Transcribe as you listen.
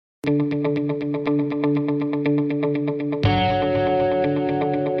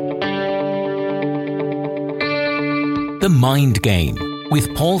The Mind Game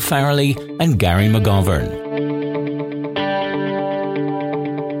with Paul Farrelly and Gary McGovern.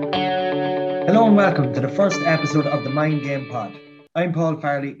 Hello and welcome to the first episode of the Mind Game Pod. I'm Paul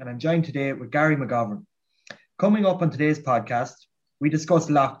Farrelly and I'm joined today with Gary McGovern. Coming up on today's podcast, we discuss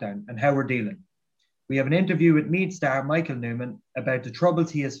lockdown and how we're dealing. We have an interview with Meath star Michael Newman about the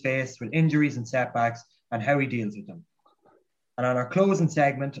troubles he has faced with injuries and setbacks and how he deals with them. And on our closing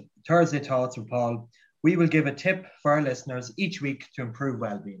segment, Thursday Thoughts with Paul, we will give a tip for our listeners each week to improve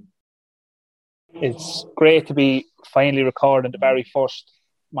well-being. It's great to be finally recording the very first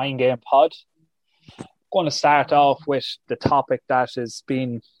Mind Game Pod. I'm going to start off with the topic that has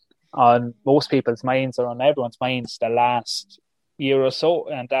been on most people's minds or on everyone's minds the last year or so,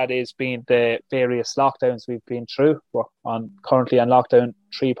 and that is being the various lockdowns we've been through. We're currently on lockdown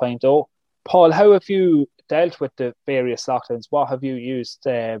 3.0. Paul, how have you dealt with the various lockdowns? What have you used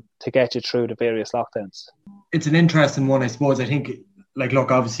to get you through the various lockdowns? It's an interesting one, I suppose. I think,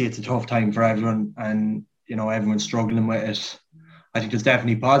 obviously it's a tough time for everyone and, everyone's struggling with it. I think there's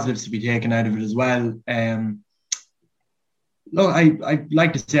definitely positives to be taken out of it as well. I'd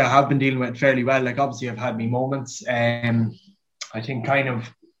like to say I have been dealing with it fairly well. Obviously I've had me moments. I think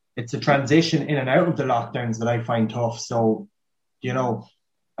it's a transition in and out of the lockdowns that I find tough. So,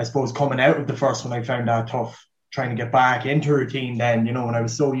 I suppose coming out of the first one, I found that tough, trying to get back into routine then, when I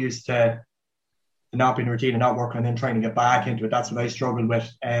was so used to not being routine and not working and then trying to get back into it. That's what I struggled with.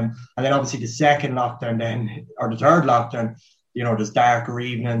 And then obviously the second lockdown then, or the third lockdown, there's darker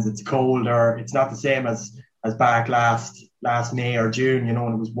evenings, it's colder. It's not the same as back last May or June,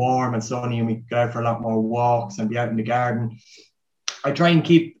 when it was warm and sunny and we could go out for a lot more walks and be out in the garden. I try and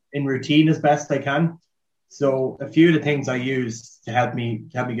keep in routine as best I can. So a few of the things I use to help me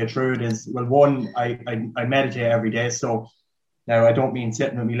get through it is, well, one, I meditate every day. So now I don't mean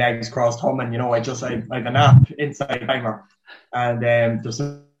sitting with my legs crossed humming, I have an app inside Timer, and there's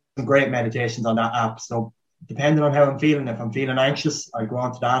some great meditations on that app. So depending on how I'm feeling, if I'm feeling anxious, I go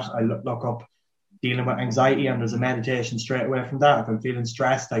on to that. I look up dealing with anxiety and there's a meditation straight away from that. If I'm feeling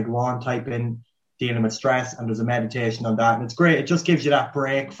stressed, I go on, type in dealing with stress and there's a meditation on that. And it's great. It just gives you that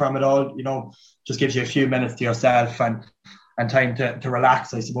break from it all, just gives you a few minutes to yourself and time to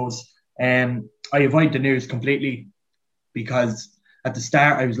relax, I suppose. I avoid the news completely because at the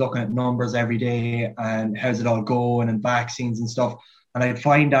start I was looking at numbers every day and how's it all going and vaccines and stuff. And I'd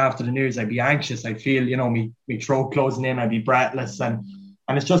find after the news, I'd be anxious. I'd feel, me throat closing in, I'd be breathless. And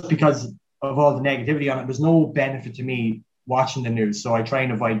it's just because of all the negativity on it. There's no benefit to me watching the news. So I try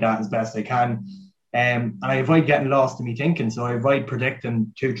and avoid that as best I can. And I avoid getting lost in me thinking. So I avoid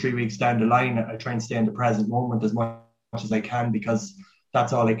predicting 2-3 weeks down the line. I try and stay in the present moment as much as I can because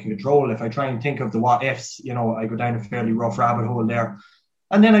that's all I can control. If I try and think of the what ifs, I go down a fairly rough rabbit hole there.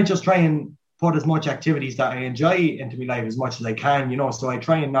 And then I just try and put as much activities that I enjoy into my life as much as I can, so I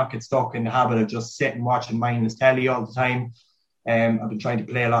try and not get stuck in the habit of just sitting watching mindless telly all the time. I've been trying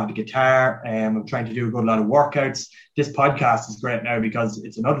to play a lot of the guitar. I'm trying to do a good lot of workouts. This podcast is great now because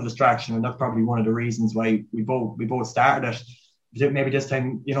it's another distraction, and that's probably one of the reasons why we both started it. Maybe this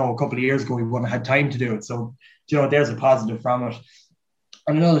time, a couple of years ago, we wouldn't have had time to do it. So, there's a positive from it.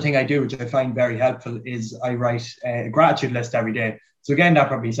 And another thing I do, which I find very helpful, is I write a gratitude list every day. So again, that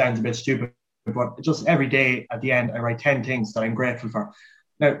probably sounds a bit stupid, but just every day at the end, I write 10 things that I'm grateful for.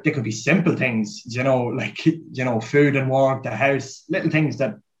 Now, they could be simple things, food and warmth, the house, little things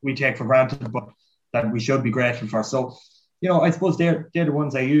that we take for granted, but that we should be grateful for. So, I suppose they're the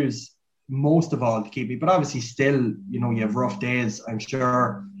ones I use most of all to keep me. But obviously still, you have rough days. I'm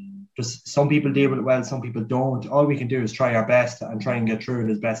sure just some people deal with it well, some people don't. All we can do is try our best and try and get through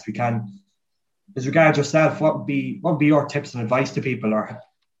it as best we can. As regards yourself, what would be your tips and advice to people? Or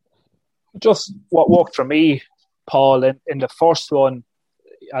just what worked for me, Paul, in the first one,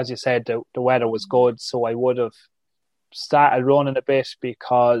 as you said, the weather was good, so I would have started running a bit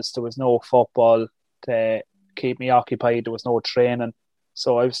because there was no football to keep me occupied. There was no training.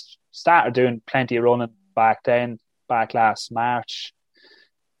 So I started doing plenty of running back last March.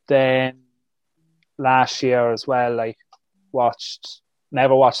 Then last year as well, I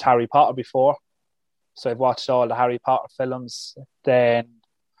never watched Harry Potter before. So I've watched all the Harry Potter films. Then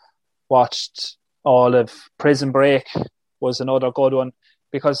watched all of Prison Break was another good one.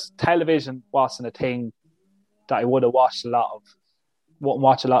 Because television wasn't a thing that I would have watched wouldn't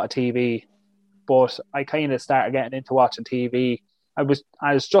watch a lot of TV, but I kind of started getting into watching TV. I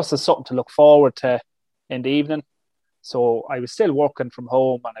was just as something to look forward to in the evening. So I was still working from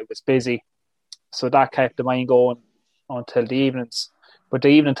home and I was busy. So that kept the mind going until the evenings. But the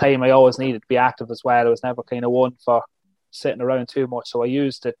evening time, I always needed to be active as well. I was never kind of one for sitting around too much. So I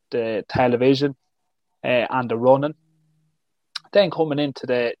used the television and the running. Then coming into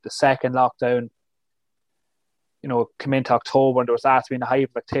the second lockdown, come into October and there was after being a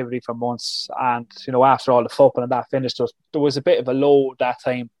hyper activity for months, and after all the football and that finished, there was a bit of a low that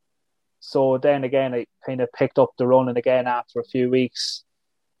time. So then again, I kind of picked up the running again after a few weeks,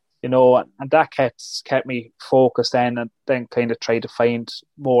 and that kept me focused then, and then kind of tried to find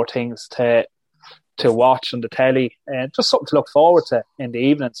more things to watch on the telly, and just something to look forward to in the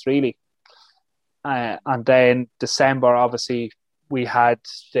evenings, really. And then December, obviously, we had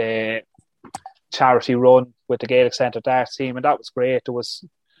the charity run with the Gaelic Centre Darts team, and that was great. There was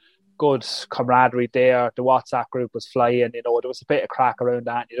good camaraderie there. The WhatsApp group was flying. There was a bit of crack around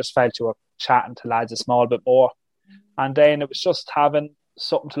that. You just felt you were chatting to lads a small bit more. And then it was just having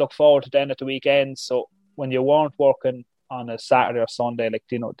something to look forward to then at the weekend. So when you weren't working on a Saturday or Sunday,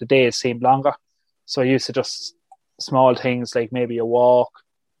 the days seemed longer. So I used to just small things like maybe a walk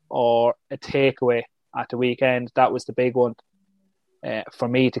or a takeaway at the weekend. That was the big one for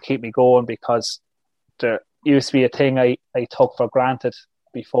me to keep me going, because there used to be a thing I took for granted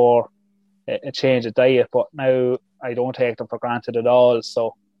before a change of diet, but now I don't take them for granted at all.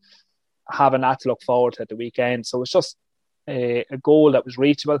 So having that to look forward to at the weekend. So it's just a goal that was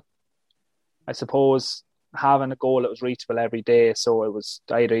reachable. I suppose having a goal that was reachable every day. So it was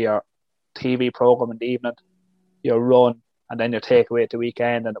either your TV program in the evening, your run, and then your takeaway at the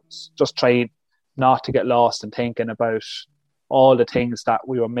weekend. And it was just trying not to get lost in thinking about all the things that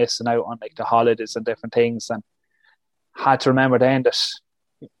we were missing out on, like the holidays and different things. And had to remember then that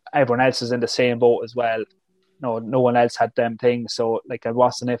everyone else is in the same boat as well. No one else had them things. So it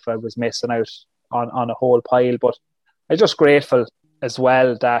wasn't if I was missing out on a whole pile. But I'm just grateful as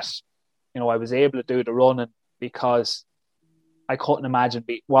well that, I was able to do the running, because I couldn't imagine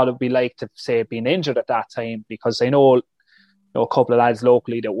what it would be like to say being injured at that time, because I know a couple of lads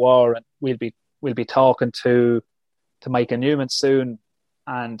locally that were, and we'll be talking to Michael Newman soon,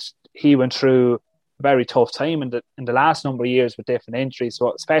 and he went through a very tough time in the last number of years with different injuries.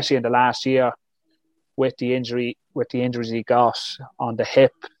 So especially in the last year with the injuries he got on the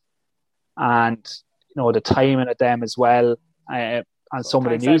hip, and the timing of them as well. And some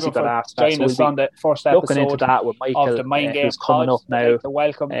of the news he got after that. So we'll be on the first episode looking into that with Michael, of the Mind Game who's coming up now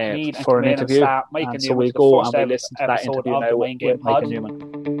for an interview. And so we'll go and we'll listen to that interview now with Michael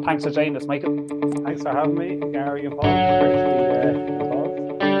Newman. Thanks for joining us, Michael. Thanks for having me, Gary and Paul. Great to be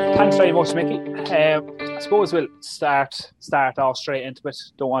involved. Thanks very much, Mickey. I suppose we'll start off straight into it.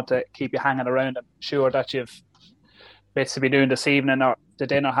 Don't want to keep you hanging around. I'm sure that you've bits to be doing this evening, or the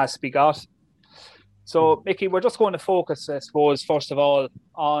dinner has to be got. So, Mickey, we're just going to focus, I suppose, first of all,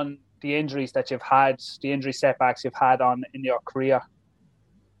 on the injuries that you've had, the injury setbacks you've had in your career.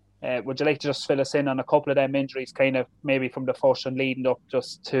 Would you like to just fill us in on a couple of them injuries, kind of maybe from the first one leading up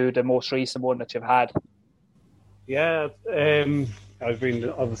just to the most recent one that you've had? Yeah, I've been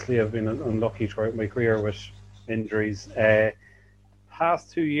unlucky throughout my career with injuries.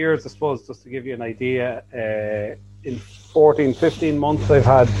 Past 2 years, I suppose, just to give you an idea, in 15 months, I've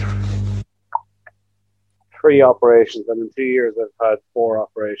had 3 operations, and in 2 years I've had 4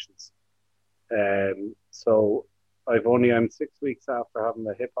 operations. So I'm 6 weeks after having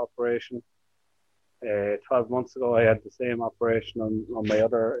a hip operation. 12 months ago I had the same operation on my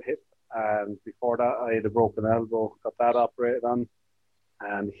other hip, and before that I had a broken elbow, got that operated on,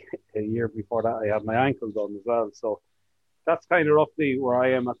 and a year before that I had my ankle done as well. So that's kind of roughly where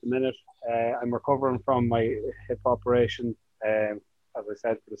I am at the minute. I'm recovering from my hip operation, as I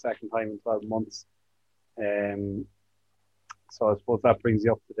said, for the second time in 12 months. So I suppose that brings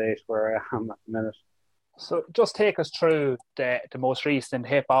you up to date where I am at the minute. So just take us through the most recent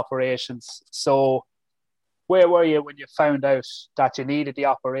hip operations. So where were you when you found out that you needed the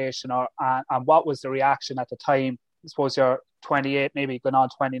operation, and what was the reaction at the time? I suppose you're 28, maybe going on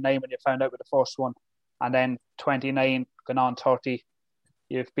 29 when you found out with the first one, and then 29, going on 30.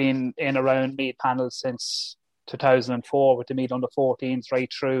 You've been in around Meath panels since 2004 with the Meath under 14s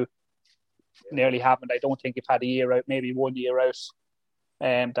right through. Nearly happened. I don't think you've had a year out, maybe 1 year out,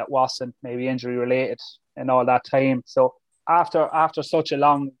 that wasn't maybe injury related and all that time. So after such a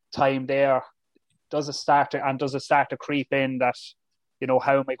long time there, does it start to creep in that,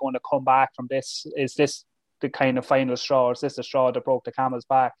 how am I going to come back from this? Is this the kind of final straw, or is this the straw that broke the camel's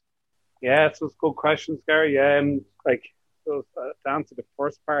back? Yeah, it's those good questions, Gary. To answer the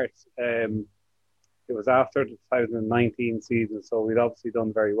first part, it was after the 2019 season, so we'd obviously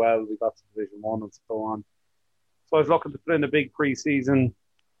done very well. We got to Division 1 and so on. So I was looking to put in a big pre-season,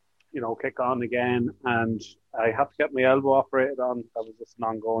 kick on again, and I had to get my elbow operated on. That was just an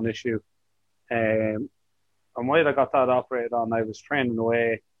ongoing issue. And while I got that operated on, I was training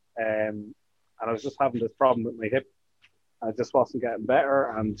away, and I was just having this problem with my hip. I just wasn't getting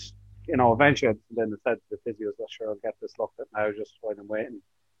better, and eventually then I said to the physios, "Well, sure, I'll get this looked at now, just while I'm waiting."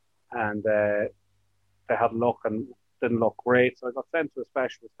 And they had a look and didn't look great, so I got sent to a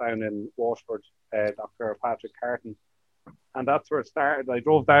specialist down in Waterford, Dr. Patrick Carton, and that's where it started. I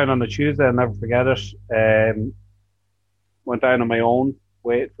drove down on a Tuesday, I'll never forget it. Went down on my own,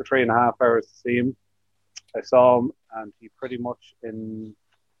 waited for 3.5 hours to see him. I saw him, and he pretty much in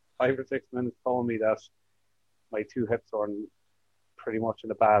 5 or 6 minutes told me that my 2 hips were pretty much in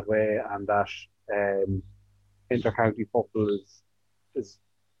a bad way, and that inter-county football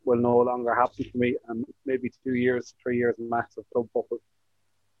will no longer happen for me, and maybe 2 years, 3 years max of club football.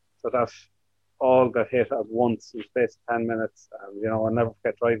 So that all got hit at once in space of 10 minutes. And, I'll never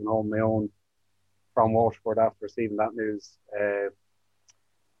forget driving home my own from Waterford after receiving that news.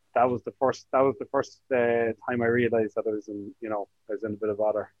 That was the first time I realised that I was in a bit of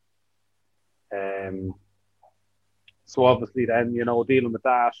bother. So obviously then, dealing with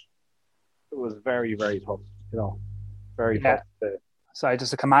that, it was very, very tough, very tough. So I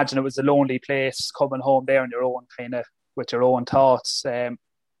just imagine it was a lonely place coming home there on your own, kind of with your own thoughts.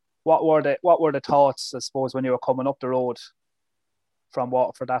 What were the thoughts, I suppose, when you were coming up the road from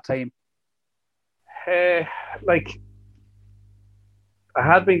Waterford that time? I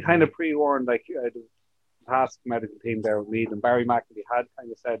had been kind of pre-warned, the past medical team there with Meath, and Barry McAfee had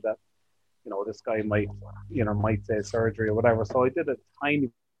kind of said that, this guy might say surgery or whatever. So I did a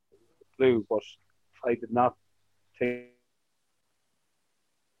tiny flu, but I did not take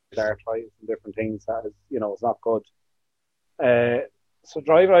arthritis and different things. That is, it's not good. So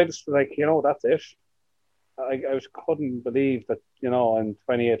driver, I just that's it. I just couldn't believe that, I'm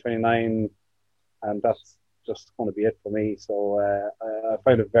 28, 29, and that's just going to be it for me. So I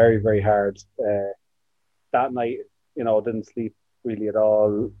found it very, very hard. That night, didn't sleep really at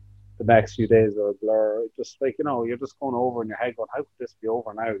all. The next few days were a blur. Just you're just going over in your head going, how could this be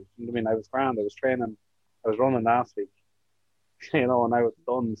over now? I mean, I was grand. I was training. I was running last week, and now it's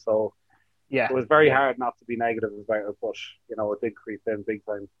done. So yeah, it was very hard not to be negative about it, but, it did creep in big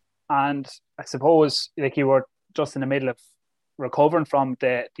time. And I suppose, you were just in the middle of recovering from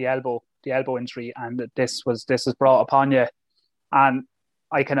the elbow injury, and this was brought upon you. And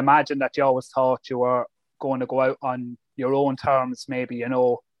I can imagine that you always thought you were going to go out on your own terms, maybe,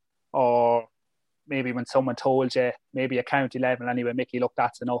 or maybe when someone told you, maybe a county level anyway, Mickey, look,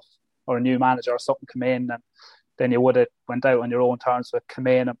 that's enough, or a new manager or something come in, and then you would have went out on your own terms with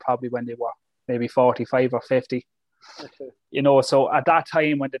Kilmainham, and probably when they were maybe 45 or 50. So at that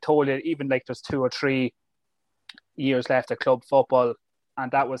time when they told you, even there's 2 or 3 years left of club football, and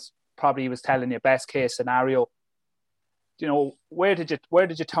that was probably, he was telling you best case scenario, where did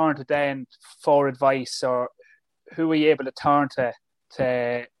you turn to then for advice, or who were you able to turn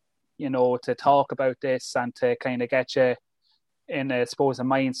to talk about this and to kind of get you in a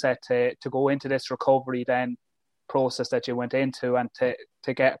mindset to go into this recovery then process that you went into, and to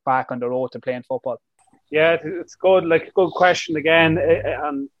get back on the road to playing football? Yeah, it's good. Good question again,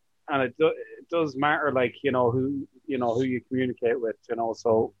 and it does matter. Who you communicate with.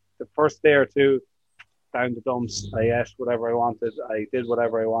 So the first day or two, down the dumps, I ate whatever I wanted. I did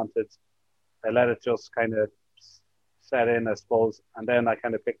whatever I wanted. I let it just kind of set in, I suppose, and then I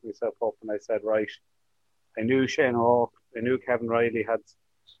kind of picked myself up and I said, right. I knew Shane O'Rourke, I knew Kevin Riley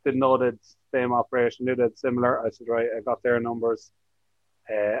didn't know the same operation, knew that similar. I said, right, I got their numbers.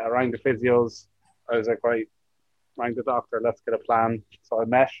 I rang the physios. I was like, right, rang the doctor, let's get a plan. So I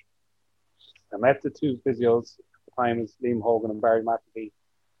met the 2 physios at the time, was Liam Hogan and Barry McAfee,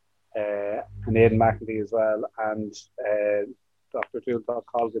 and Aidan McAfee as well, and Dr. Jules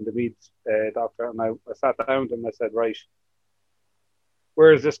Colgan, the Meath doctor. And I sat down with him and I said, right,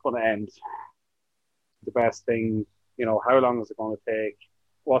 where is this going to end? The best thing, how long is it going to take?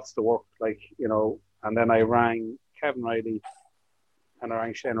 What's the work like, And then I rang Kevin Riley and I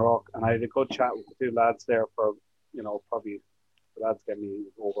rang Shane O'Rourke, and I had a good chat with the 2 lads there for, probably the lads gave me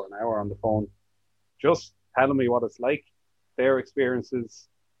over an hour on the phone, just telling me what it's like, their experiences,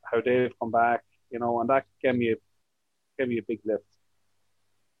 how they've come back, and that gave me a big lift.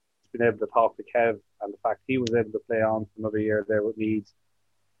 Being able to talk to Kev, and the fact he was able to play on for another year there with Meath,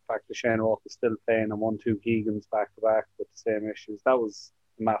 the fact that Shane O'Rourke is still playing and won 2 Keegans back to back with the same issues, that was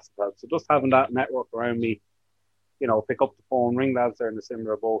a massive help. So just having that network around me, pick up the phone, ring lads that are in a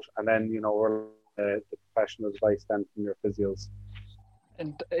similar boat, and then, the professional advice then from your physios.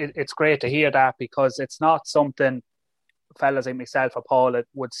 And it's great to hear that, because it's not something fellas like myself or Paul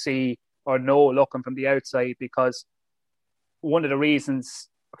would see or know looking from the outside, because one of the reasons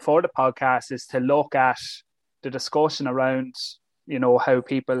for the podcast is to look at the discussion around, how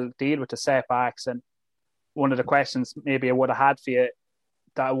people deal with the setbacks, and one of the questions maybe I would have had for you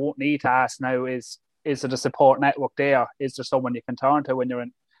that I won't need to ask now is there a support network there? Is there someone you can turn to when you're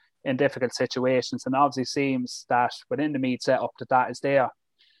in difficult situations? And obviously seems that within the Meath setup that is there,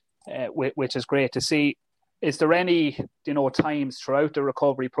 which is great to see. Is there any, times throughout the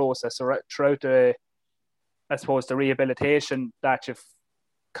recovery process or throughout the rehabilitation that you've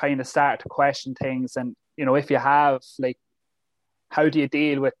kind of started to question things? And, if you have, like, how do you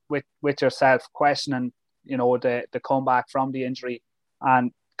deal with yourself questioning, the comeback from the injury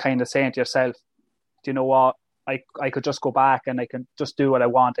and kind of saying to yourself, do you know what, I could just go back and I can just do what I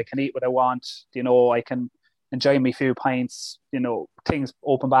want. I can eat what I want. I can enjoy me few pints. Things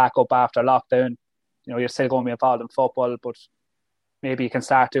open back up after lockdown. You're still going to be involved in football, but maybe you can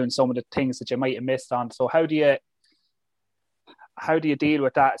start doing some of the things that you might have missed on. So how do you deal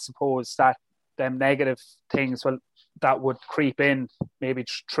with that? I suppose that them negative things, well, that would creep in maybe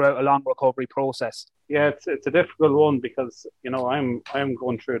throughout a long recovery process. Yeah, it's a difficult one because I'm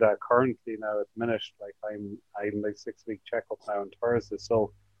going through that currently now at the minute. Like I'm like 6 week checkup now on Thursday,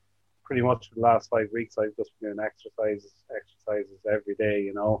 so pretty much for the last 5 weeks I've just been doing exercises every day,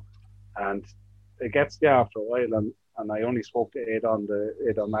 and it gets you after a while. And I only spoke to Aidan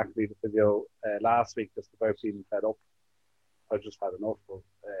McAfee, the physio, last week just about being fed up. I just had enough of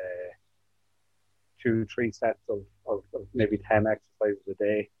 2-3 sets of maybe 10 exercises a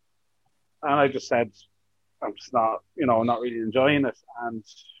day. And I just said, I'm just not really enjoying it. And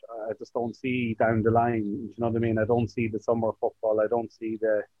I just don't see down the line, you know what I mean? I don't see the summer football. I don't see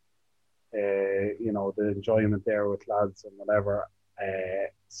the enjoyment there with lads and whatever.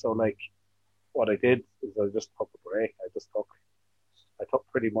 So like what I did is I just took a break. I took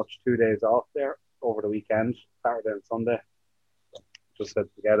pretty much 2 days off there over the weekend, Saturday and Sunday. Just said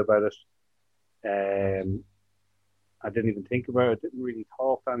forget about it. I didn't even think about it. Didn't really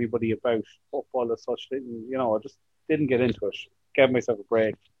talk to anybody about football as such. I just didn't get into it. Gave myself a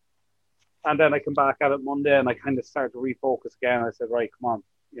break. And then I come back at it Monday and I kind of started to refocus again. I said, right, come on,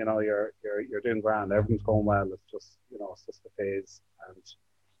 you're doing grand. Everything's going well. It's just, it's just a phase.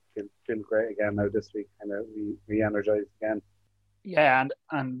 And feeling great again now this week, kind of re-energized again. Yeah,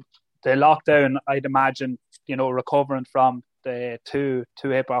 and the lockdown, I'd imagine, recovering from the two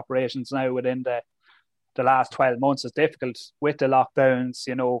hip operations now within the last 12 months is difficult with the lockdowns,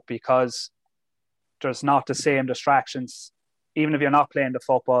 because there's not the same distractions. Even if you're not playing the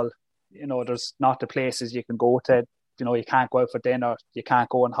football, there's not the places you can go to. You can't go out for dinner, you can't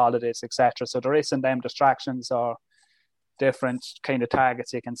go on holidays, etc. So there isn't them distractions or different kind of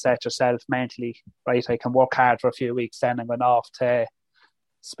targets you can set yourself mentally. Right, I can work hard for a few weeks, then I'm going off to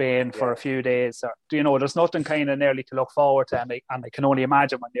Spain for a few days. Or, there's nothing kind of nearly to look forward to. And I can only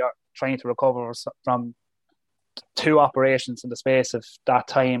imagine when you're trying to recover from 2 operations in the space of that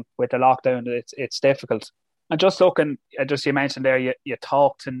time with the lockdown, it's difficult. And just looking, you mentioned there, you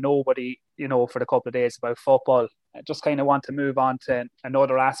talked to nobody, for the couple of days about football. I just kind of want to move on to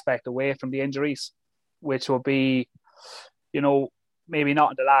another aspect away from the injuries, which will be, maybe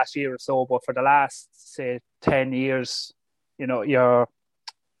not in the last year or so, but for the last, say, 10 years, you're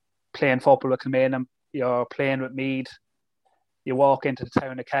playing football with Kilmainham, you're playing with Meath, you walk into the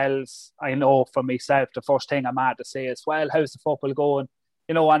town of Kells. I know for myself, the first thing I'm at to say is, well, how's the football going?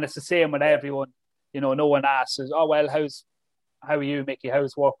 And it's the same with everyone. No one asks, oh, well, how are you, Mickey?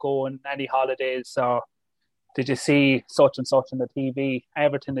 How's work going? Any holidays? Or did you see such and such on the TV?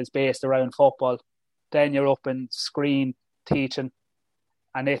 Everything is based around football. Then you're up in screen teaching,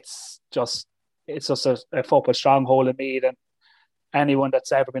 and it's just a football stronghold in Meath. And anyone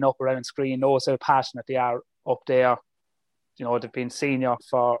that's ever been up around screen knows how passionate they are up there. They've been senior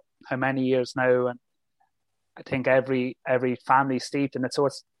for how many years now, and I think every family steeped in it. So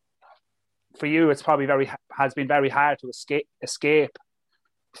it's, for you, it's probably has been very hard to escape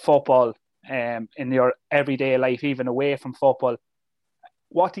football in your everyday life, even away from football.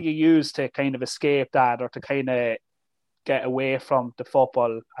 What do you use to kind of escape that, or to kind of get away from the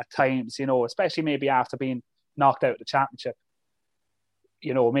football at times, especially maybe after being knocked out of the championship,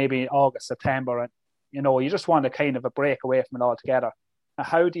 maybe in August, September, and you just want a kind of a break away from it altogether. Now,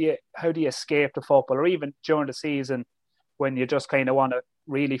 how do you escape the football, or even during the season when you just kind of want to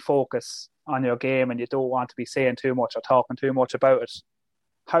really focus on your game and you don't want to be saying too much or talking too much about it?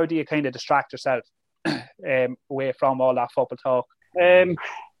 How do you kind of distract yourself away from all that football talk?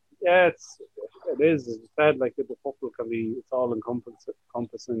 Yeah, it is. As you said, like the football it's all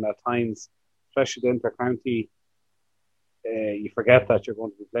encompassing at times, especially the inter-county. You forget that you're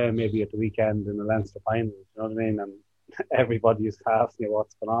going to be playing maybe at the weekend in the Leinster final, you know what I mean? And everybody is asking you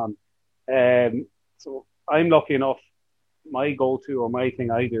what's going on. So I'm lucky enough, my go-to or my thing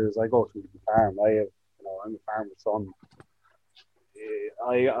I do is I go to the farm. I have I'm a farmer's son.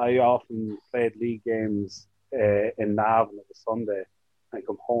 I often played league games in Navan on a Sunday. I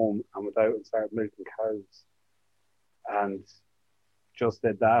come home and went out and started milking cows, and just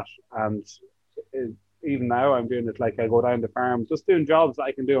did that. And even now, I'm doing it. Like, I go down the farm, just doing jobs that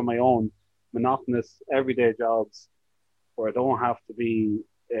I can do on my own, monotonous, everyday jobs, where I don't have to be,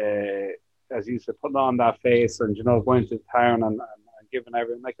 as you said, putting on that face and going to town and giving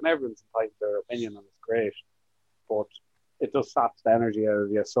everyone, like, and everyone's entitled to their opinion, and it's great, but it just saps the energy out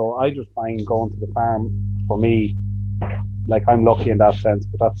of you. So I just find going to the farm, for me, like, I'm lucky in that sense,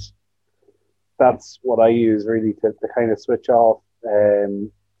 but that's what I use really to kind of switch off.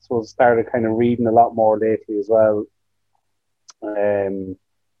 So I started kind of reading a lot more lately as well,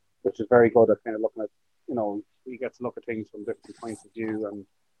 which is very good at kind of looking at, you get to look at things from different points of view, and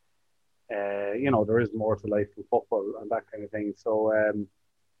there is more to life than football and that kind of thing. So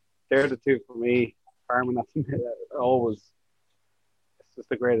they're the two for me. Farming, always, it's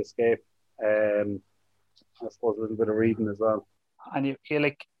just a great escape. I suppose a little bit of reading as well. And you feel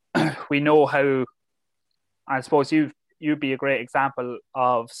like we know how, I suppose you'd be a great example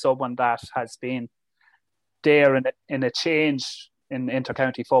of someone that has been there in a change in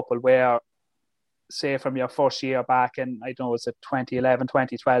intercounty football, where, say, from your first year back in, I don't know, was it 2011,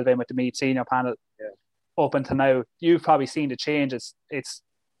 2012 in with the Meath senior panel, up until now, you've probably seen the change. It's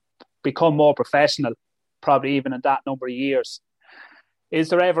become more professional, probably even in that number of years. Is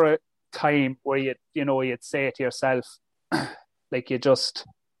there ever a time where you'd say to yourself, like, I'd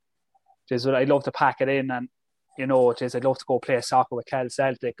love to pack it in, and I'd love to go play soccer with Kel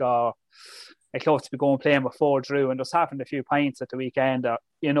Celtic, or I'd love to be going playing with Ford Drew and just having a few pints at the weekend, or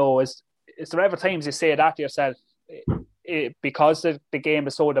is there ever times you say that to yourself, because the game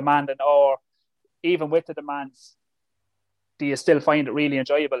is so demanding, or even with the demands, do you still find it really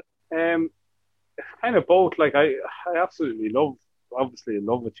enjoyable? Kind of both. Like, I absolutely love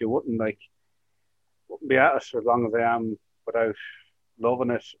it. You wouldn't be at it as long as I am without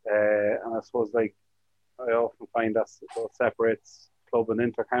loving it. And I suppose, like, I often find that's what separates club and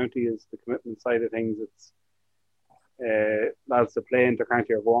intercounty is the commitment side of things. It's lads that play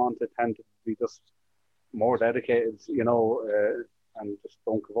intercounty or go on to tend to be just more dedicated, and just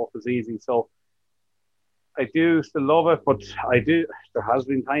don't give up as easy. So I do still love it, but there has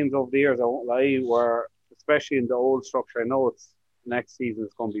been times over the years, I won't lie, where, especially in the old structure, I know it's next season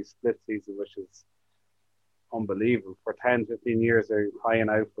it's going to be split season, which is unbelievable. For 10, 15 years they're crying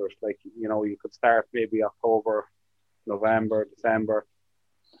out for it. Like, you could start maybe October, November, December,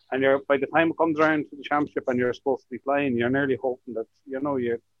 and by the time it comes around to the championship and you're supposed to be playing, you're nearly hoping that,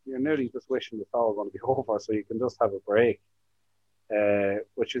 you're nearly just wishing it's all going to be over so you can just have a break,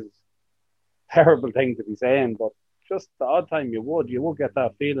 which is a terrible thing to be saying, but just the odd time you would get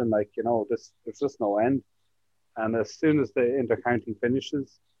that feeling like, there's just no end. And as soon as the intercounty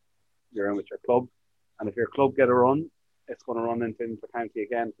finishes, you're in with your club, and if your club get a run, it's going to run into intercounty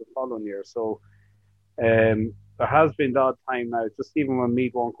again for the following year. So there has been that time now, just even when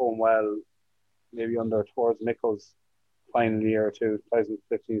Meath weren't going well, maybe under towards Nichols' final year or two,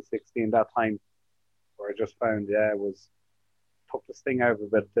 2015-16, that time where I just found, it was took this thing out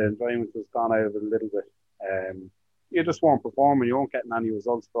of it. The enjoyment was gone out of it a little bit. You just weren't performing, you weren't getting any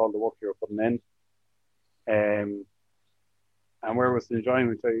results for all the work you were putting in. And where was the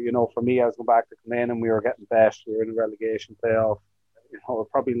enjoyment? For me, I was going back to Kilmainham, we were getting best, we were in the relegation playoff. I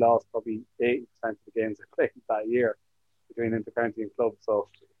probably lost 80% of the games I played that year between intercounty and club. So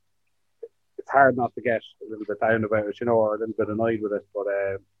it's hard not to get a little bit down about it, or a little bit annoyed with it. But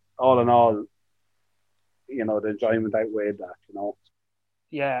all in all, the enjoyment outweighed that,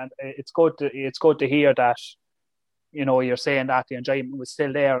 Yeah, and it's good to hear that, you're saying that the enjoyment was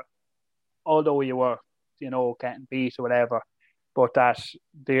still there, although you were, getting beat or whatever, but that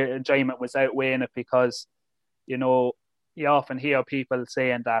the enjoyment was outweighing it, because, you often hear people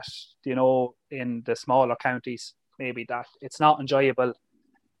saying that, in the smaller counties, maybe that it's not enjoyable,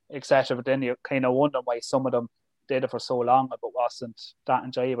 etc. But then you kind of wonder why some of them did it for so long if it wasn't that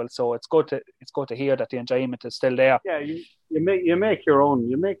enjoyable. So it's good to hear that the enjoyment is still there. Yeah, you make your own,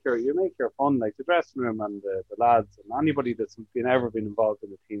 you make your fun, like the dressing room and the lads and anybody that's ever been involved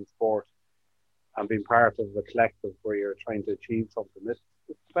in a team sport and been part of a collective where you're trying to achieve something. It's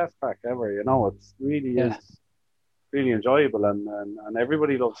the best crack ever, It's really is really enjoyable, and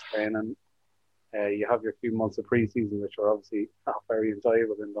everybody loves training. You have your few months of pre-season, which are obviously not very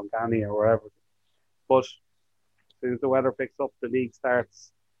enjoyable in Dunganny or wherever. But as soon as the weather picks up, the league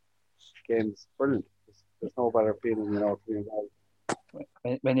starts, game's brilliant. There's no better feeling, to be involved.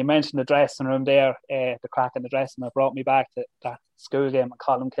 When you mentioned the dressing room there, the crack in the dressing room brought me back to that school game at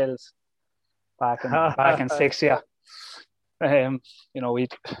Column Kills, back in sixth year. You know,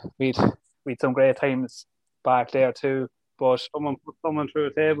 we'd some great times back there too. But Someone put someone through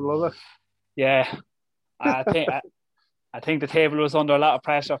a table, was it? Yeah, I think the table was under a lot of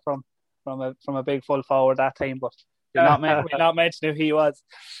pressure from a big full forward that time. But we'll not mention who he was.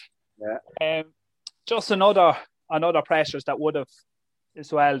 Yeah. Just another pressures that would have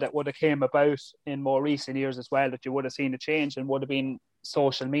came about in more recent years as well, that you would have seen a change, and would have been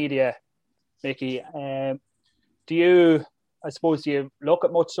social media. Mickey, do you look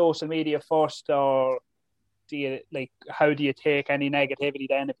at much social media first, or do you how do you take any negativity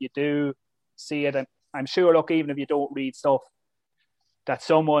then if you do see it? And I'm sure, look, even if you don't read stuff, that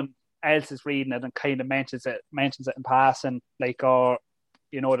someone else is reading it and kind of mentions it in passing, or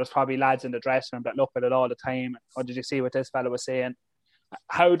there's probably lads in the dressing room that look at it all the time. Or did you see what this fella was saying?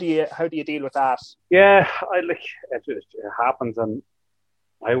 How do you deal with that? Yeah, it happens, and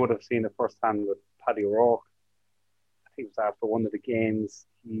I would have seen it firsthand with Paddy O'Rourke. I think it was after one of the games.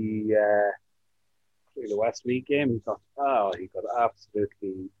 The Westmeath game, he got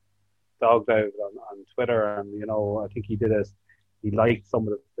absolutely dogged out on Twitter, and I think he liked some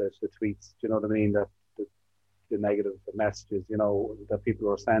of the tweets. Do you know what I mean? That the negative messages, that people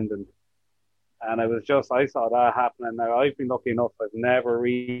were sending. And I saw that happening. Now, I've been lucky enough, I've never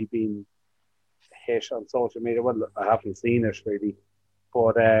really been hit on social media. Well, I haven't seen it really,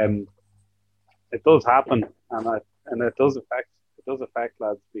 but it does happen, and it does affect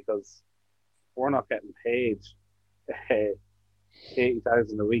lads, because we're not getting paid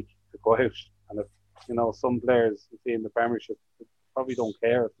 80,000 a week to go out. And if some players in the Premiership probably don't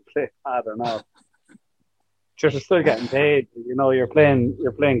care if they play bad or not. You're still getting paid. You're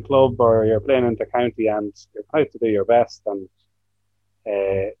playing club, or you're playing inter-county, and you're trying to do your best, and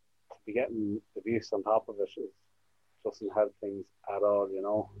to be getting abuse on top of it doesn't help things at all.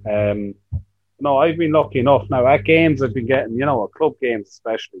 No, I've been lucky enough. Now at games, I've been getting, at club games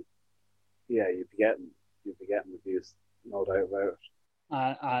especially. Yeah, you'd be getting abuse, no doubt about it.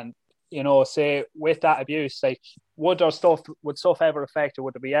 And say with that abuse, would stuff ever affect, or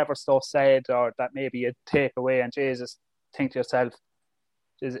would there be ever stuff said, or that maybe you'd take away and Jesus think to yourself,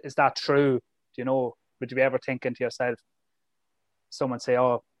 is that true? Would you be ever thinking to yourself, someone say,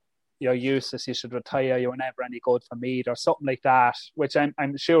 oh, you're useless, you should retire, you were never any good for Meath, or something like that, which I'm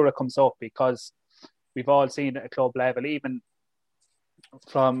sure it comes up, because we've all seen it at club level, even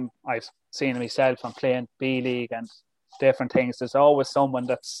from, I've seen it myself from playing B-League and different things. There's always someone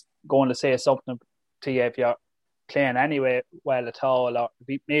that's going to say something to you if you're playing anyway well at all, or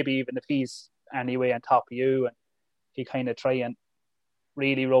maybe even if he's anyway on top of you and he kind of try and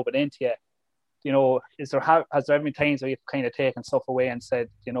really rub it into you. Has there been times where you've kind of taken stuff away and said,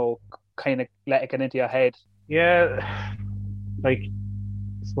 kind of let it get into your head? Yeah, I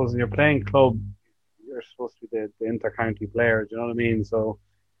suppose when you're playing club, you're supposed to be the inter-county player, do you know what I mean? So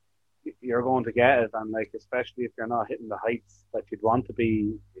you're going to get it, and especially if you're not hitting the heights that you'd want to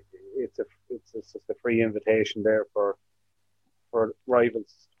be, it's just a free invitation there for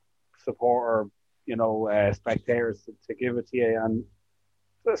rivals, supporter, spectators to give it to you. And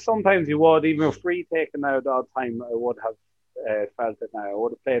sometimes you would, even a free taken out odd time, I would have felt it. Now I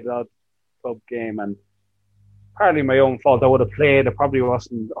would have played that club game, and partly my own fault. I would have played. I probably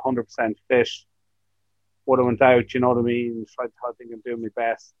wasn't 100% fit. Would have went out, you know what I mean? Tried to think I'm doing my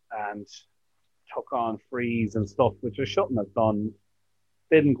best, and took on frees and stuff, which I shouldn't have done.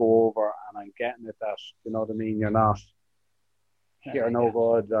 Didn't go over, and I'm getting it that, you know what I mean? You're no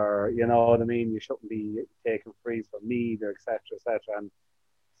good, or you know what I mean? You shouldn't be taking frees from Meath, or etc., etc. And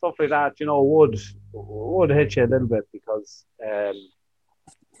stuff like that, would hit you a little bit, because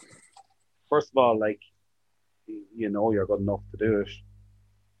first of all, you're good enough to do it,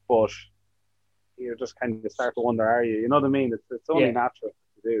 but you just kind of start to wonder, are you? You know what I mean? It's only natural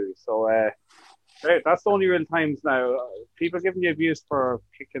to do. So that's the only real times now. People giving you abuse for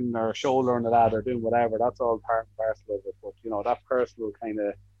kicking or shouldering a lad or doing whatever, that's all part and parcel of it. But that personal kind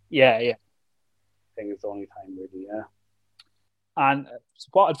of thing is the only time really. Yeah. And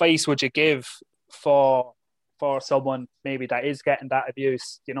what advice would you give for someone maybe that is getting that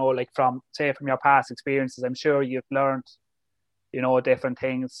abuse? From your past experiences, I'm sure you've learned different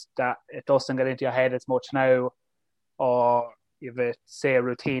things, that it doesn't get into your head as much now, or you've a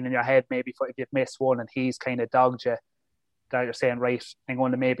routine in your head, maybe if you've missed one and he's kind of dogged you, that you're saying, right, I'm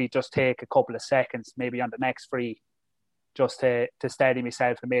going to maybe just take a couple of seconds, maybe on the next free, just to steady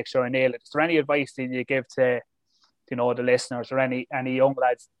myself and make sure I nail it. Is there any advice that you give to the listeners, or any young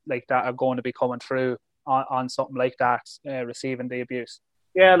lads like that are going to be coming through on something like that, receiving the abuse?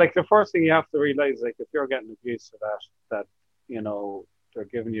 Yeah, the first thing you have to realise, if you're getting abuse for that they're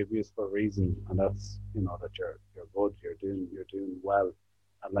giving you abuse for a reason, and that's that you're good, you're doing well.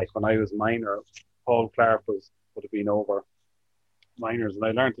 And like when I was minor, Paul Clark would have been over minors, and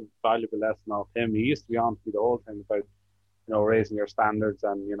I learned a valuable lesson off him. He used to be on to me the whole time about raising your standards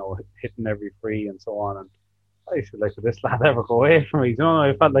and hitting every free and so on. And I used to like, would this lad ever go away from me?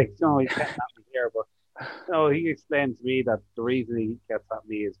 I felt like he's getting at me here, but he explained to me that the reason he gets at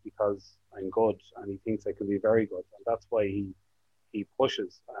me is because I'm good, and he thinks I can be very good, and that's why he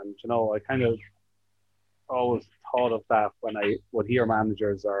pushes. And I kind of always thought of that when I would hear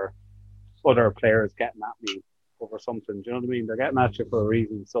managers or other players getting at me over something. Do you know what I mean? They're getting at you for a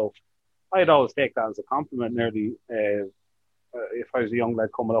reason. So I'd always take that as a compliment. Nearly, if I was a young lad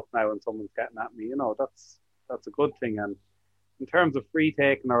coming up now and someone's getting at me, that's a good thing. And in terms of free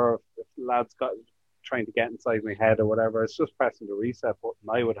taking, or if lads got trying to get inside my head or whatever, it's just pressing the reset button.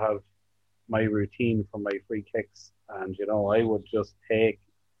 I would have my routine for my free kicks, and I would just take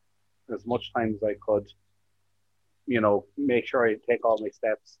as much time as I could. Make sure I take all my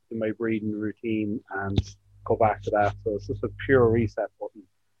steps in my breathing routine and go back to that. So it's just a pure reset button.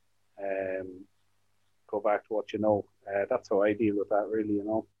 Go back to what that's how I deal with that, really.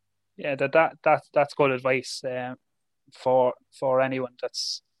 Yeah, that's good advice for anyone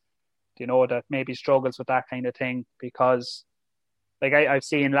that's that maybe struggles with that kind of thing, because like I've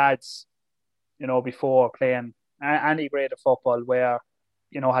seen lads before playing any grade of football where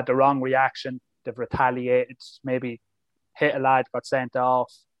had the wrong reaction, they've retaliated, maybe hit a lad, got sent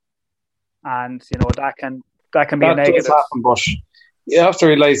off, and that can be a negative. Does happen, but you have to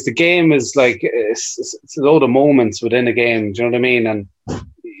realise the game is like it's a load of moments within a game. Do you know what I mean? And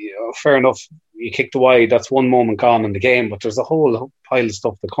fair enough, you kick the wide, that's one moment gone in the game, but there's a whole pile of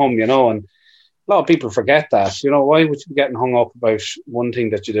stuff to come, and a lot of people forget that. Why would you be getting hung up about one thing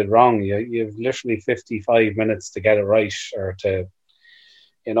that you did wrong? You've literally 55 minutes to get it right, or to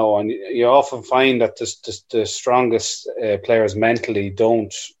and you often find that the strongest players mentally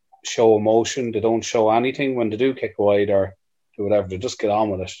don't show emotion, they don't show anything when they do kick wide or do whatever, they just get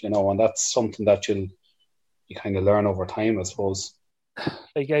on with it, and that's something that you kind of learn over time, I suppose.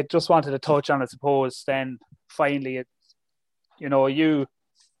 Like, I just wanted to touch on, I suppose, then finally, you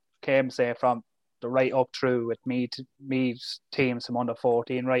came, say, from the right up through with Meath teams from under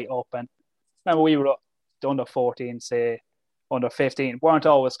 14 right up, and remember we were the under 14, say, under 15, weren't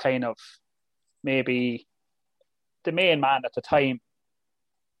always kind of maybe the main man at the time.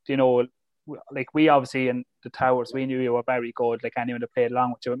 Like we obviously in the Towers, we knew you were very good, like anyone that played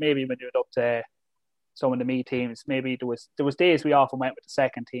along with you. But maybe when you went up to some of the Meath teams, maybe there was days we often went with the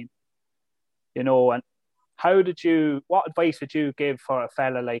second team. And what advice would you give for a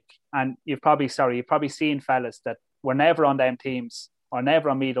fella like, and you've probably seen fellas that were never on them teams or never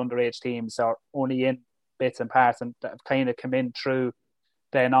on Meath underage teams or only in bits and parts, and that have kind of come in through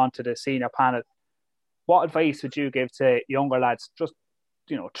then onto the senior panel. What advice would you give to younger lads just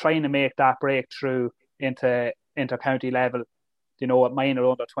trying to make that breakthrough into inter-county level, at minor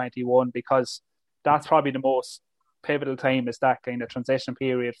under 21, because that's probably the most pivotal time, is that kind of transition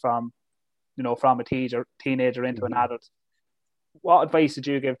period from a teenager into an adult. What advice did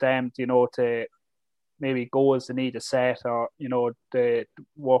you give them, to maybe goals they need to set, or, the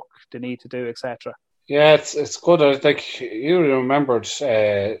work they need to do, etc.? Yeah, it's good. Like, you remembered,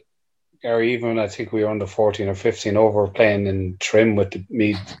 Gary, even I think we were under 14 or 15 over playing in Trim with the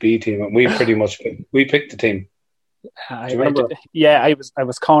Meath B team, and we pretty much picked the team. Do you remember? I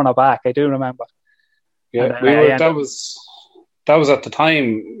was corner back. I do remember. Yeah, that was at the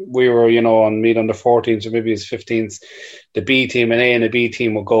time we were, on Meath under 14s, or maybe it's 15s. The B team, an A and a B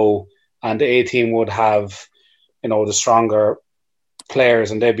team would go, and the A team would have, the stronger players,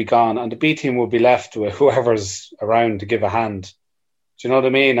 and they'd be gone, and the B team would be left with whoever's around to give a hand. Do you know what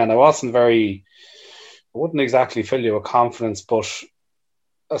I mean? And I wouldn't exactly fill you with confidence, but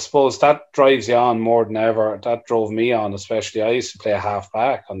I suppose that drives you on more than ever. That drove me on, especially. I used to play a half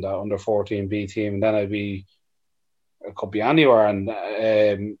back on the under 14 B team, and then I could be anywhere. And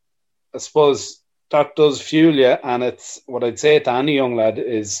I suppose that does fuel you. And it's what I'd say to any young lad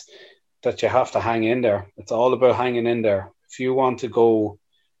is that you have to hang in there. It's all about hanging in there. If you want to go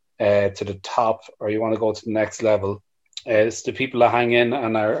to the top, or you want to go to the next level, it's the people that hang in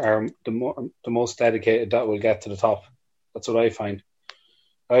and are the most dedicated that will get to the top. That's what I find.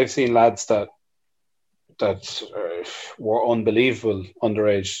 I've seen lads that were unbelievable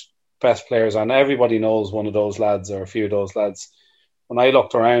underage, best players, and everybody knows one of those lads or a few of those lads. When I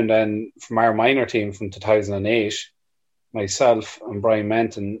looked around then from our minor team from 2008, myself and Brian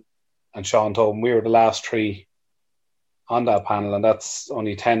Menton and Sean Tobin, we were the last three on that panel, and that's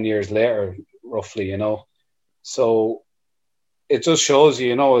only 10 years later, roughly, So it just shows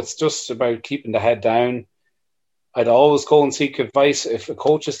you, it's just about keeping the head down. I'd always go and seek advice. If a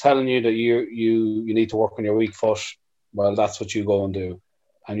coach is telling you that you need to work on your weak foot, well, that's what you go and do.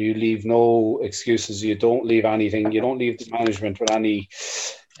 And you leave no excuses. You don't leave anything. You don't leave the management with any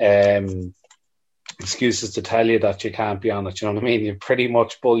excuses to tell you that you can't be on it. You know what I mean? You pretty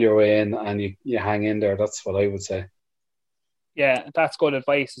much bull your way in and you hang in there. That's what I would say. Yeah, that's good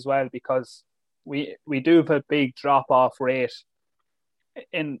advice as well, because we do have a big drop-off rate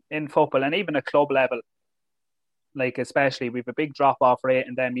in football, and even at club level. Like, especially, we have a big drop-off rate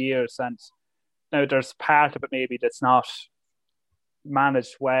in them years, and now there's part of it maybe that's not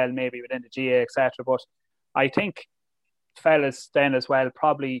managed well, maybe within the GA, etc. But I think fellas then as well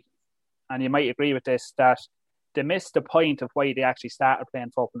probably, and you might agree with this, that they missed the point of why they actually started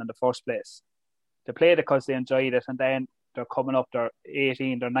playing football in the first place. They played it because they enjoyed it, and then they're coming up, they're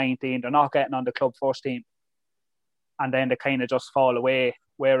 18, they're 19, they're not getting on the club first team, and then they kind of just fall away.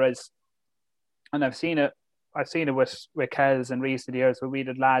 Whereas, and I've seen it with Kells in recent years, where we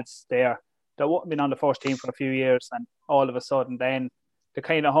did lads there that wouldn't have been on the first team for a few years, and all of a sudden then they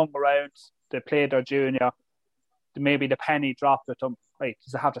kind of hung around, they played their junior, maybe the penny dropped with them, right,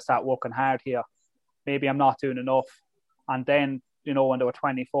 because I have to start working hard here, maybe I'm not doing enough, and then, when they were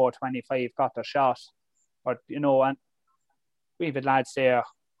 24, 25, got their shot, or, and we've had lads there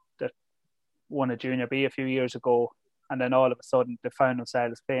that won a junior B a few years ago, and then all of a sudden they found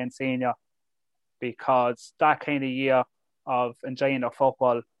themselves playing senior, because that kind of year of enjoying their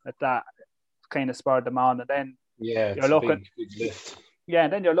football, that kind of spurred them on, and then you're looking, big lift. Yeah,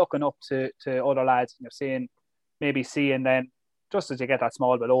 and then you're looking up to other lads, and you're seeing then, just as you get that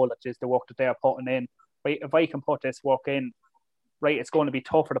small bit older, just the work that they're putting in. Right, if I can put this work in, right, it's going to be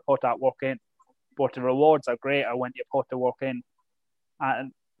tougher to put that work in, but the rewards are greater when you put the work in.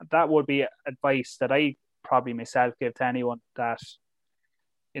 And that would be advice that I probably myself give to anyone that,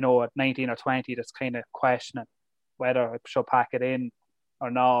 at 19 or 20, that's kind of questioning whether I should pack it in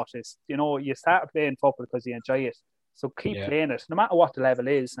or not. Is, you start playing football because you enjoy it. So keep playing it, no matter what the level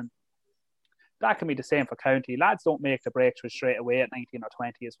is. And that can be the same for county. Lads don't make the breakthrough straight away at 19 or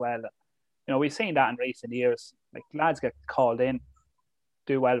 20 as well. And, we've seen that in recent years. Like, lads get called in,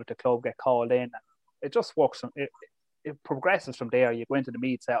 do well with the club, get called in. It just works. It progresses from there. You go into the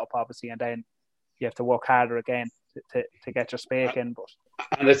Meath setup, obviously, and then you have to work harder again to get your spake in.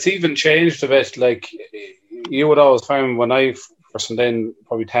 And it's even changed a bit. Like, you would always find when I first went in,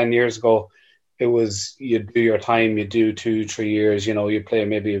 probably 10 years ago, it was, you do your time, you do 2-3 years, you play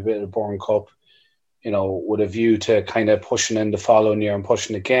maybe a bit of Bourne Cup, with a view to kind of pushing in the following year and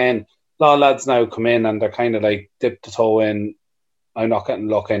pushing again. A lot of lads now come in and they're kind of like, dip the toe in, I'm not getting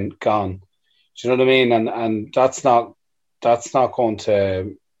luck in, gone. Do you know what I mean? And that's not going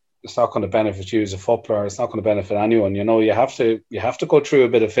to, it's not going to benefit you as a footballer. It's not going to benefit anyone. You have to go through a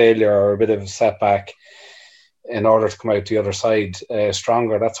bit of failure or a bit of a setback in order to come out the other side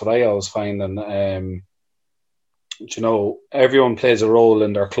stronger. That's what I always find. And everyone plays a role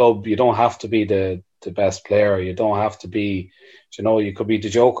in their club. You don't have to be the best player. You don't have to be, you could be the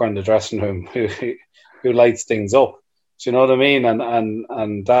joker in the dressing room who lights things up. Do you know what I mean?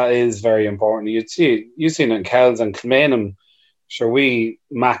 And that is very important. You've seen it in Kells and Kilmainham. Sure, we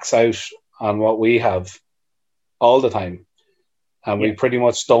max out on what we have all the time, and we pretty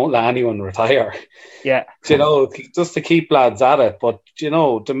much don't let anyone retire. Yeah, just to keep lads at it. But the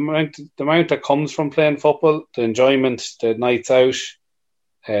amount that comes from playing football, the enjoyment, the nights out.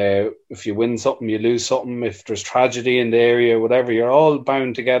 If you win something, you lose something. If there's tragedy in the area, whatever, you're all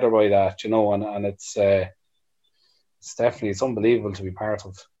bound together by that. And it's definitely, it's unbelievable to be part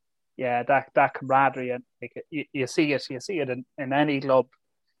of. Yeah, that camaraderie, and you see it in any club,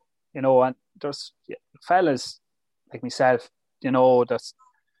 and there's fellas like myself, that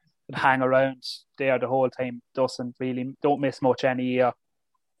hang around there the whole time, don't miss much any year,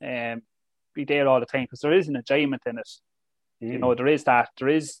 be there all the time, because there is an enjoyment in it. There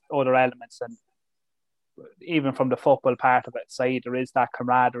is other elements, and even from the football part of it side, there is that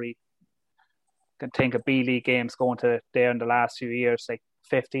camaraderie. I can think of B-League games going to there in the last few years, like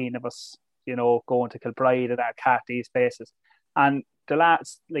 15 of us, going to Kilbride and that cat, these places. And the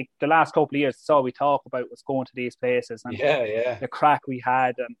last couple of years, that's all we talk about was going to these places and the crack we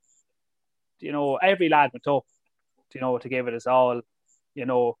had. And, every lad went up, to give it his all,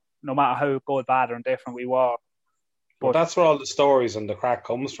 no matter how good, bad or indifferent we were. But that's where all the stories and the crack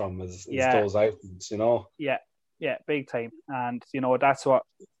comes from, is those outings, Yeah, big time. And, that's what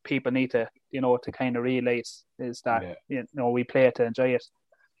people need to, to kind of realise, is that, we play it to enjoy it.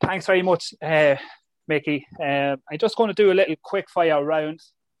 Thanks very much, Mickey. I'm just going to do a little quick fire round.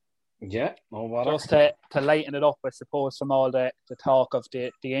 Yeah, no bother. Just to lighten it up, I suppose, from all the talk of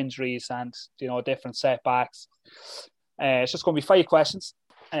the injuries and, different setbacks. It's just going to be 5 questions.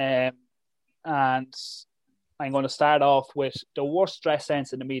 And I'm going to start off with the worst dress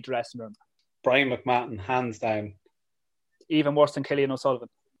sense in the Meath dressing room. Brian McMahon, hands down. Even worse than Killian O'Sullivan.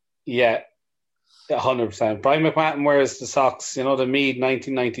 Yeah, 100%. Brian McMahon wears the socks, the Meath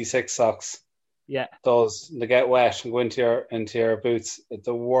 1996 socks. Yeah. Those, they get wet and go into your boots. It's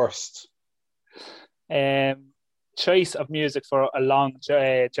the worst. Choice of music for a long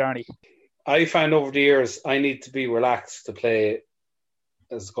journey. I found over the years I need to be relaxed to play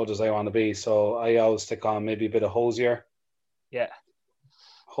as good as I want to be. So I always stick on maybe a bit of Hosier. Yeah.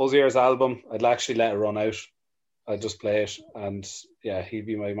 Hosier's album, I'd actually let it run out. I'd just play it. And yeah, he'd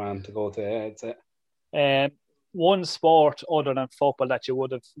be my man to go to. Yeah, that's it. One sport other than football that you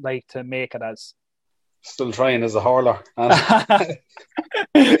would have liked to make it as? Still trying as a hurler. No,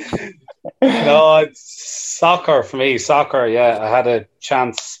 it's soccer for me. Soccer, yeah. I had a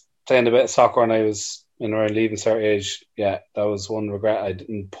chance playing a bit of soccer when I was around leaving certain age. Yeah, that was one regret. I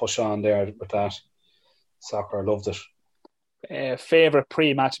didn't push on there with that. Soccer, I loved it. Favourite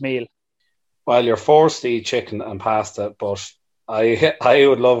pre-match meal? Well, you're forced to eat chicken and pasta, but I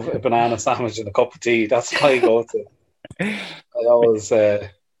would love a banana sandwich and a cup of tea. That's my go-to. I always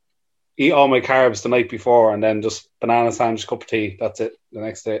eat all my carbs the night before and then just banana sandwich, cup of tea. That's it the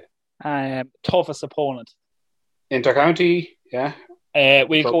next day. Toughest opponent? Inter-county, yeah.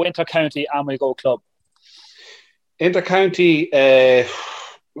 We go inter-county and we go club. Inter-county, I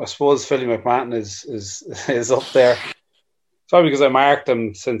suppose Philly McMahon is up there. Probably because I marked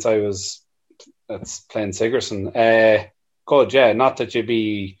him since I was playing Sigerson. Good, yeah. Not that you'd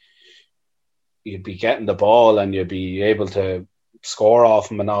be getting the ball and you'd be able to score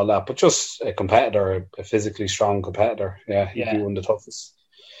off him and all that, but just a competitor, a physically strong competitor. Yeah, he'd be one of the toughest.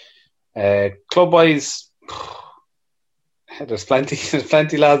 Club-wise, there's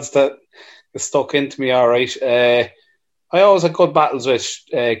plenty lads that stuck into me all right. I always had good battles with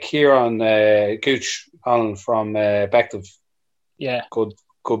Kieran Gooch Holland from Bective. Yeah. Good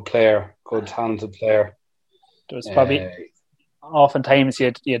player, good talented player. There was probably oftentimes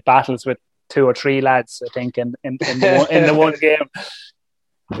you had battles with 2 or 3 lads, I think, in the one game.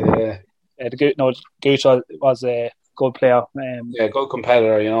 Yeah. Gooch was a good player. Good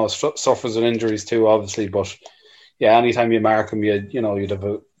competitor. Suffers with injuries too, obviously. But yeah, anytime you mark him, you'd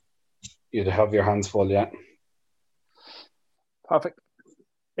have your hands full. Yeah. Perfect.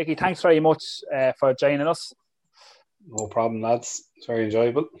 Vicky, thanks very much for joining us. No problem, lads. It's very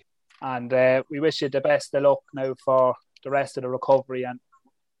enjoyable. And we wish you the best of luck now for the rest of the recovery. And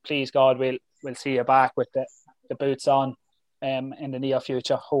please, God, we'll see you back with the boots on in the near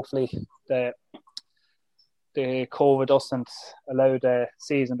future. Hopefully, the COVID doesn't allow the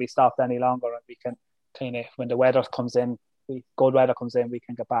season be stopped any longer, and we can kind of, when the weather comes in, good weather comes in, we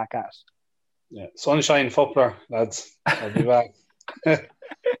can get back at it. Yeah, sunshine footballer, lads. I'll be back.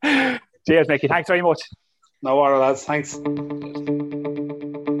 Cheers, Mickey. Thanks very much. No worries, lads. Thanks.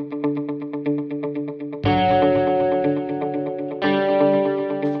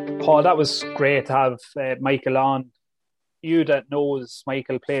 Paul, that was great to have Michael on. You that knows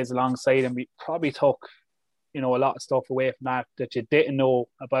Michael plays alongside him, we probably took a lot of stuff away from that you didn't know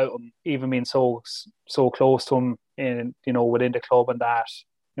about him, even being so close to him in within the club and that.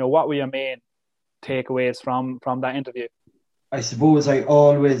 What were your main takeaways from that interview? I suppose I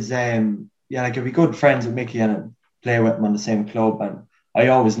always I'd be good friends with Mickey and play with him on the same club, and I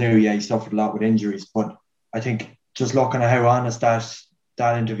always knew he suffered a lot with injuries, but I think just looking at how honest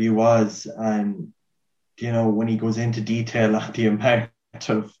that interview was, and when he goes into detail on the amount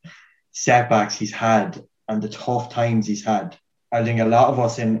of setbacks he's had and the tough times he's had, I think a lot of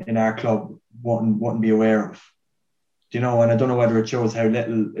us in our club wouldn't be aware of. And I don't know whether it shows how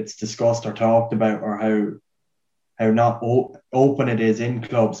little it's discussed or talked about, or how not open it is in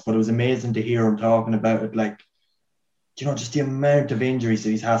clubs. But it was amazing to hear him talking about it, like, just the amount of injuries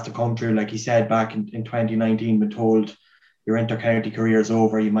that he has to come through. Like he said back in 2019, been told your inter-county career is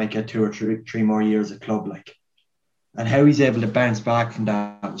over, you might get 2 or 3 more years at club, and how he's able to bounce back from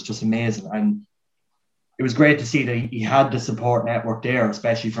that was just amazing. And it was great to see that he had the support network there,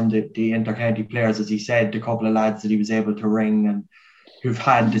 especially from the inter-county players, as he said, the couple of lads that he was able to ring and who've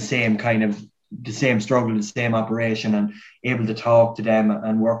had the same struggle, the same operation, and able to talk to them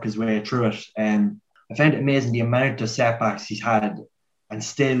and work his way through it. I found it amazing the amount of setbacks he's had, and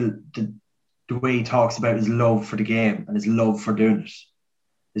still the way he talks about his love for the game and his love for doing it.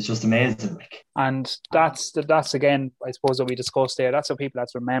 It's just amazing. And that's again, I suppose, what we discussed there. That's what people have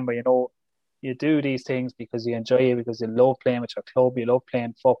to remember. you do these things because you enjoy it, because you love playing with your club, you love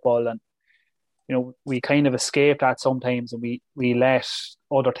playing football, and we kind of escape that sometimes, and we let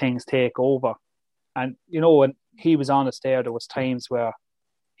other things take over. And when he was honest there was times where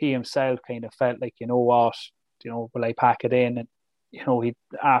he himself kind of felt like, what, will I pack it in? And he,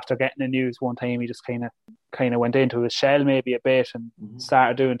 after getting the news one time, he just kind of went into his shell maybe a bit and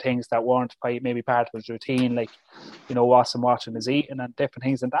started doing things that weren't maybe part of his routine, like watching his eating and different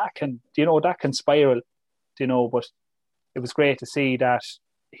things, and that can spiral, but it was great to see that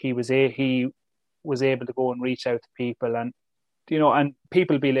he was able to go and reach out to people, and and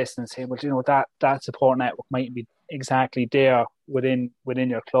people be listening and saying, well, that support network might be exactly there within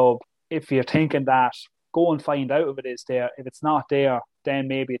your club. If you're thinking that, go and find out if it is there. If it's not there, then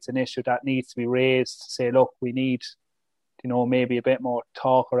maybe it's an issue that needs to be raised to say, look, we need, maybe a bit more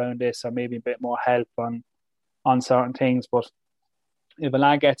talk around this, or maybe a bit more help on certain things. But if a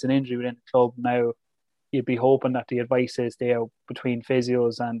lad gets an injury within the club now, you'd be hoping that the advice is there between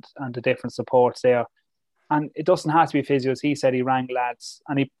physios and the different supports there. And it doesn't have to be physios. He said he rang lads,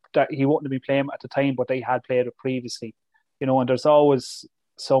 and he wouldn't have been playing at the time, but they had played it previously. And there's always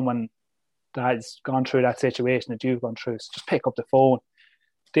someone that has gone through that situation that you've gone through. So just pick up the phone.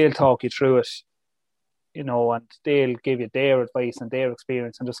 They'll talk you through it, and they'll give you their advice and their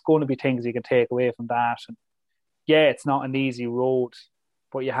experience. And there's going to be things you can take away from that. And yeah, it's not an easy road,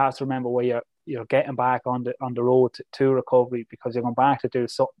 but you have to remember where you're getting back on the road to recovery, because you're going back to do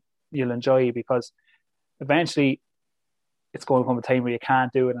something you'll enjoy, because eventually it's going to come a time where you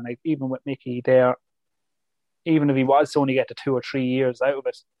can't do it. And even with Mickey there, even if he was to only get to 2 or 3 years out of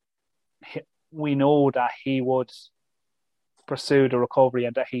it, we know that he would pursue the recovery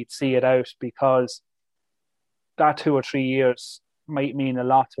and that he'd see it out, because that 2 or 3 years might mean a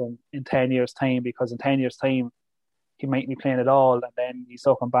lot to him in 10 years' time, because in 10 years' time he might be playing it all, and then he's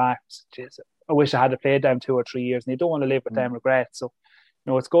looking back, I wish I had played them 2 or 3 years, and you don't want to live with them regrets. So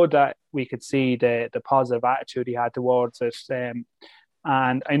it's good that we could see the positive attitude he had towards it.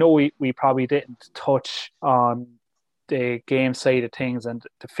 And I know we probably didn't touch on the game side of things and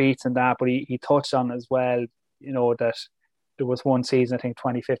defeats and that, but he touched on as well, that there was one season, I think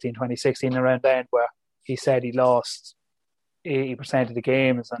 2015, 2016, around then, where he said he lost 80% of the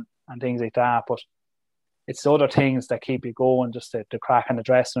games and things like that. But it's the other things that keep you going, just the crack in the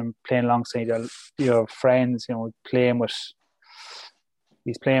dressing room, playing alongside your friends,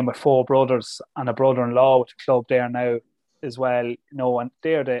 he's playing with 4 brothers and a brother-in-law with the club there now as well, and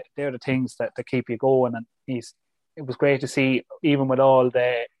they're the things that keep you going. And it was great to see, even with all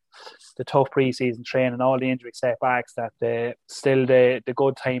the tough pre-season training, all the injury setbacks, that the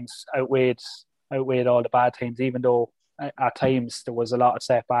good times outweighed all the bad times, even though at times there was a lot of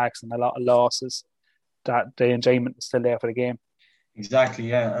setbacks and a lot of losses, that the enjoyment was still there for the game. Exactly,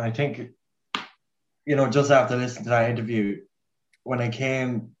 yeah. And I think, just after listening to that interview, when I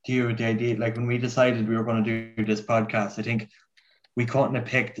came to you with the idea, like when we decided we were going to do this podcast, I think we couldn't have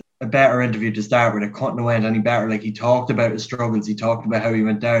picked a better interview to start with. It couldn't have went any better. Like, he talked about his struggles, he talked about how he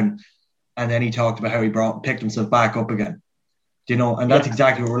went down, and then he talked about how he picked himself back up again. And that's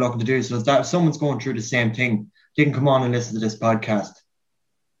exactly what we're looking to do. So if someone's going through the same thing, they can come on and listen to this podcast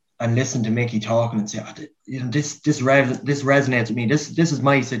and listen to Mickey talking and say, this resonates with me. This is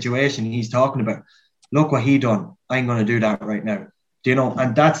my situation he's talking about. Look what he done. I'm going to do that right now.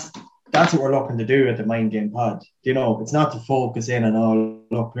 And that's what we're looking to do at the Mind Game Pod. It's not to focus in on,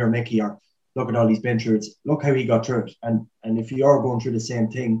 look, we're Mickey, or look at all he's been through. It's look how he got through it. And if you are going through the same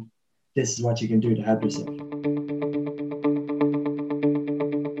thing, this is what you can do to help yourself.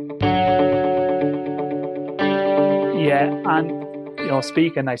 Yeah, and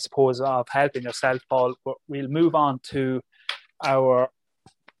speaking, I suppose, of helping yourself, Paul, we'll move on to our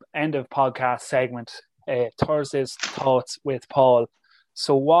end of podcast segment, Thursday's Thoughts with Paul.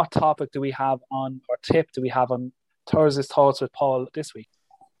 So what topic do we have on, or tip do we have on Thursday's Thoughts with Paul this week?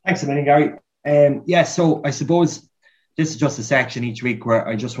 Thanks a million, Gary. So I suppose this is just a section each week where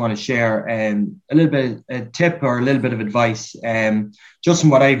I just want to share a little bit, a tip or a little bit of advice, just from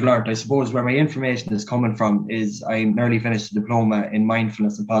what I've learned. I suppose where my information is coming from is I'm nearly finished a diploma in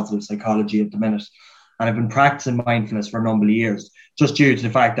mindfulness and positive psychology at the minute. And I've been practicing mindfulness for a number of years, just due to the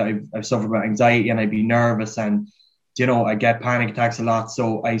fact that I've suffered with anxiety and I'd be nervous and, I get panic attacks a lot.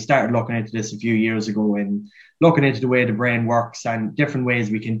 So I started looking into this a few years ago and looking into the way the brain works and different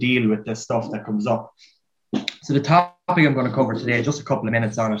ways we can deal with this stuff that comes up. So the topic I'm going to cover today, just a couple of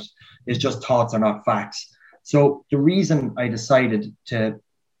minutes on it, is just thoughts are not facts. So the reason I decided to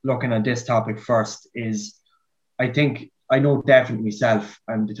look at this topic first is I know definitely myself,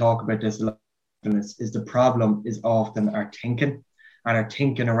 and to talk about this a lot, is the problem is often our thinking. and our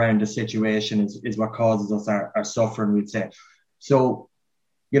thinking around the situation is what causes us our suffering, we'd say. So,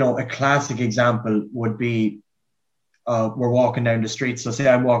 a classic example would be we're walking down the street. So say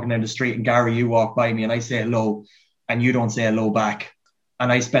I'm walking down the street and Gary, you walk by me and I say hello and you don't say hello back.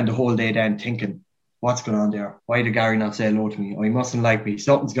 And I spend the whole day then thinking, what's going on there? Why did Gary not say hello to me? Oh, he mustn't like me.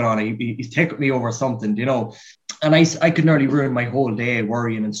 Something's going on. He's taking me over something, And I could nearly ruin my whole day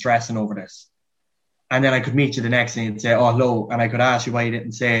worrying and stressing over this. And then I could meet you the next day and say, oh, hello. And I could ask you why you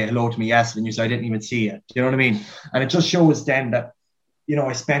didn't say hello to me yesterday. And you said, I didn't even see it. Do you know what I mean? And it just shows then that,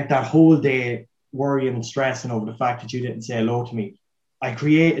 I spent that whole day worrying and stressing over the fact that you didn't say hello to me. I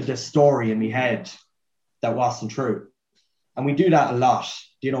created this story in my head that wasn't true. And we do that a lot,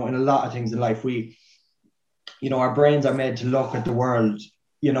 in a lot of things in life. We, our brains are made to look at the world,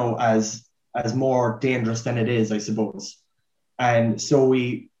 as more dangerous than it is, I suppose. And so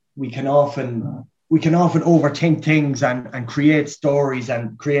we can often overthink things and create stories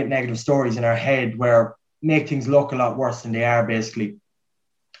and create negative stories in our head where make things look a lot worse than they are, basically.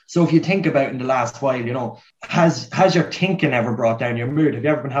 So if you think about in the last while, has your thinking ever brought down your mood? Have you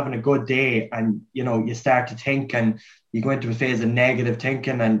ever been having a good day and, you start to think and you go into a phase of negative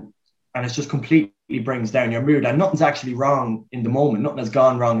thinking and it just completely brings down your mood, and nothing's actually wrong in the moment. Nothing has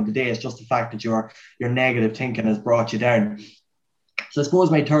gone wrong in the day. It's just the fact that your negative thinking has brought you down. So I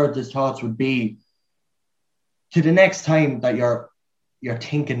suppose my third thoughts would be, to the next time that you're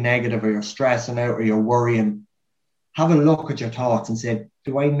thinking negative or you're stressing out or you're worrying, have a look at your thoughts and say,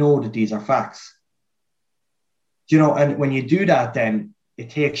 do I know that these are facts? And when you do that, then it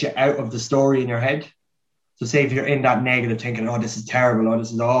takes you out of the story in your head. So say if you're in that negative thinking, oh, this is terrible, oh,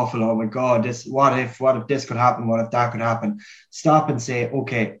 this is awful, oh my God, what if this could happen, what if that could happen? Stop and say,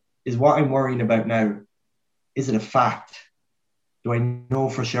 okay, is what I'm worrying about now, is it a fact? Do I know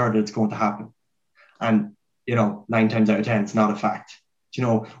for sure that it's going to happen? And, 9 times out of 10, it's not a fact.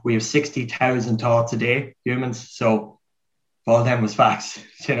 We have 60,000 thoughts a day, humans. So if all of them was facts,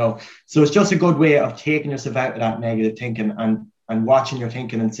 So it's just a good way of taking yourself out of that negative thinking and watching your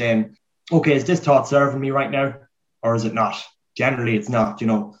thinking and saying, okay, is this thought serving me right now? Or is it not? Generally, it's not.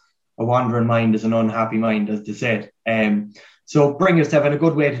 A wandering mind is an unhappy mind, as they say. So bring yourself, and a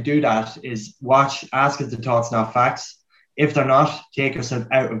good way to do that is ask if the thoughts not facts. If they're not, take yourself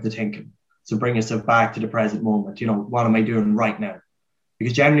out of the thinking. So bring yourself back to the present moment. What am I doing right now?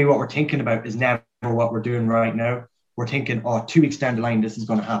 Because generally what we're thinking about is never what we're doing right now. We're thinking, 2 weeks down the line, this is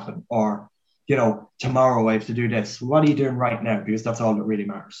going to happen. Or, tomorrow I have to do this. What are you doing right now? Because that's all that really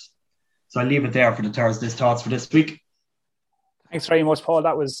matters. So I'll leave it there for the Thursday's thoughts for this week. Thanks very much, Paul.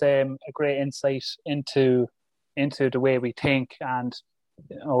 That was a great insight into the way we think. And,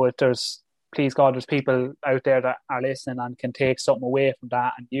 if please God, there's people out there that are listening and can take something away from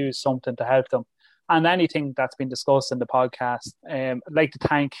that and use something to help them. And anything that's been discussed in the podcast, I'd like to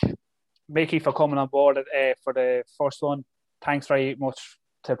thank Mickey for coming on board for the first one. Thanks very much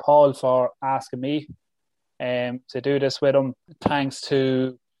to Paul for asking me to do this with him. Thanks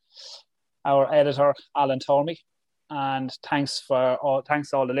to our editor, Alan Tormey. And thanks to all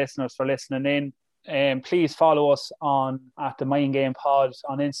the listeners for listening in. Please follow us at the Mind Game Pod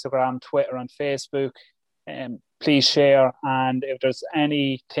on Instagram, Twitter and Facebook. Please share, and if there's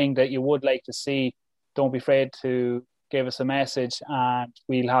anything that you would like to see, don't be afraid to give us a message and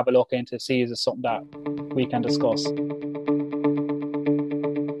we'll have a look into see if it's something that we can discuss.